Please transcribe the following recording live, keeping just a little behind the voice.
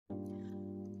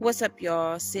What's up,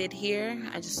 y'all? Sid here.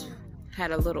 I just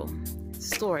had a little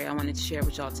story I wanted to share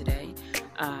with y'all today.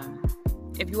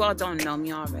 If you all don't know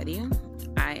me already,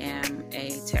 I am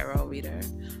a tarot reader.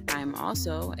 I'm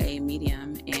also a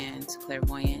medium and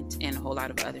clairvoyant and a whole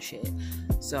lot of other shit.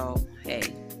 So, hey,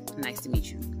 nice to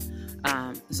meet you.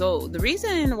 So the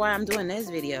reason why I'm doing this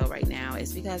video right now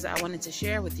is because I wanted to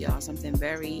share with y'all something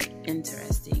very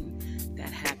interesting that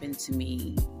happened to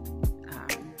me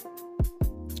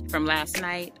from last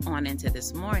night on into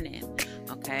this morning.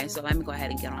 Okay, so let me go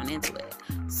ahead and get on into it.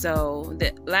 So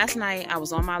last night I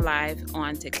was on my live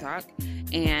on TikTok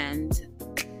and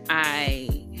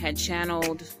I had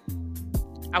channeled,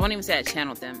 I won't even say I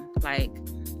channeled them, like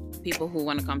people who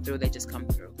want to come through, they just come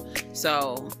through.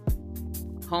 So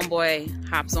homeboy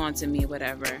hops on to me,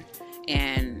 whatever,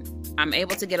 and I'm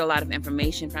able to get a lot of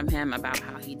information from him about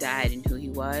how he died and who he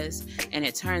was. And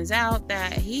it turns out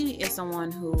that he is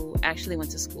someone who actually went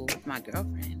to school with my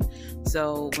girlfriend.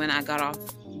 So when I got off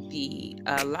the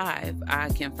live, I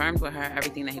confirmed with her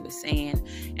everything that he was saying,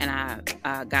 and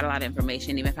I got a lot of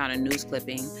information, even found a news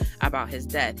clipping about his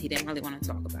death. He didn't really want to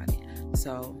talk about it.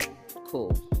 So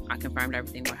cool. I confirmed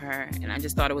everything with her, and I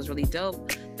just thought it was really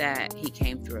dope that he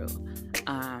came through.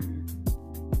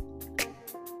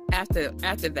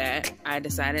 After that, I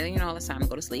decided, you know, it's time to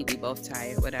go to sleep. We both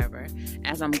tired, whatever.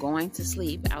 As I'm going to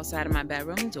sleep, outside of my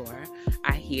bedroom door,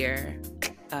 I hear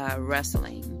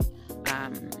rustling.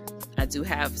 I do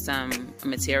have some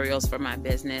materials for my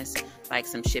business, like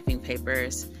some shipping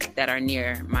papers that are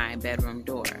near my bedroom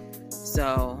door.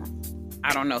 So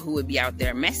I don't know who would be out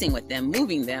there messing with them,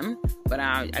 moving them, but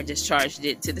I just charged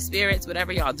it to the spirits.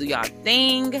 Whatever, y'all do y'all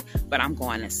thing, but I'm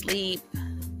going to sleep.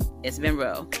 It's been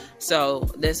real. So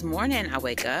this morning I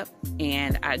wake up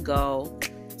and I go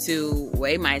to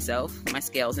weigh myself, my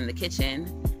scales in the kitchen.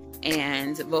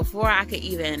 And before I could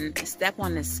even step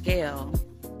on the scale,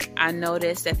 I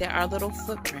noticed that there are little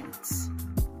footprints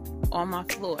on my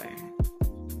floor.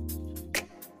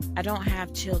 I don't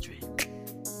have children.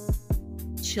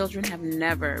 Children have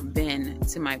never been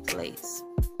to my place.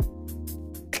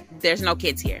 There's no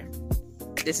kids here.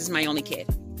 This is my only kid.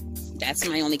 That's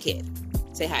my only kid.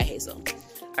 Say hi, Hazel.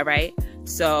 All right.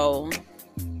 So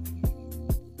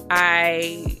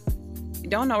I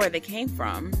don't know where they came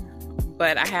from,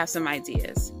 but I have some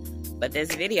ideas. But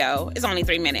this video is only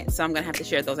 3 minutes, so I'm going to have to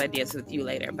share those ideas with you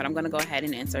later. But I'm going to go ahead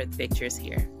and insert pictures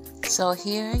here. So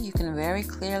here you can very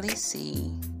clearly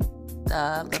see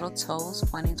the little toes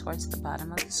pointing towards the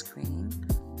bottom of the screen.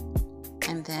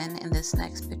 And then in this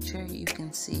next picture, you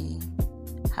can see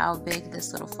how big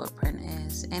this little footprint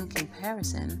is in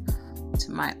comparison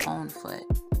to my own foot.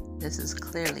 This is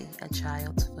clearly a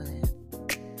child's foot.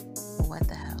 What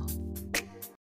the hell?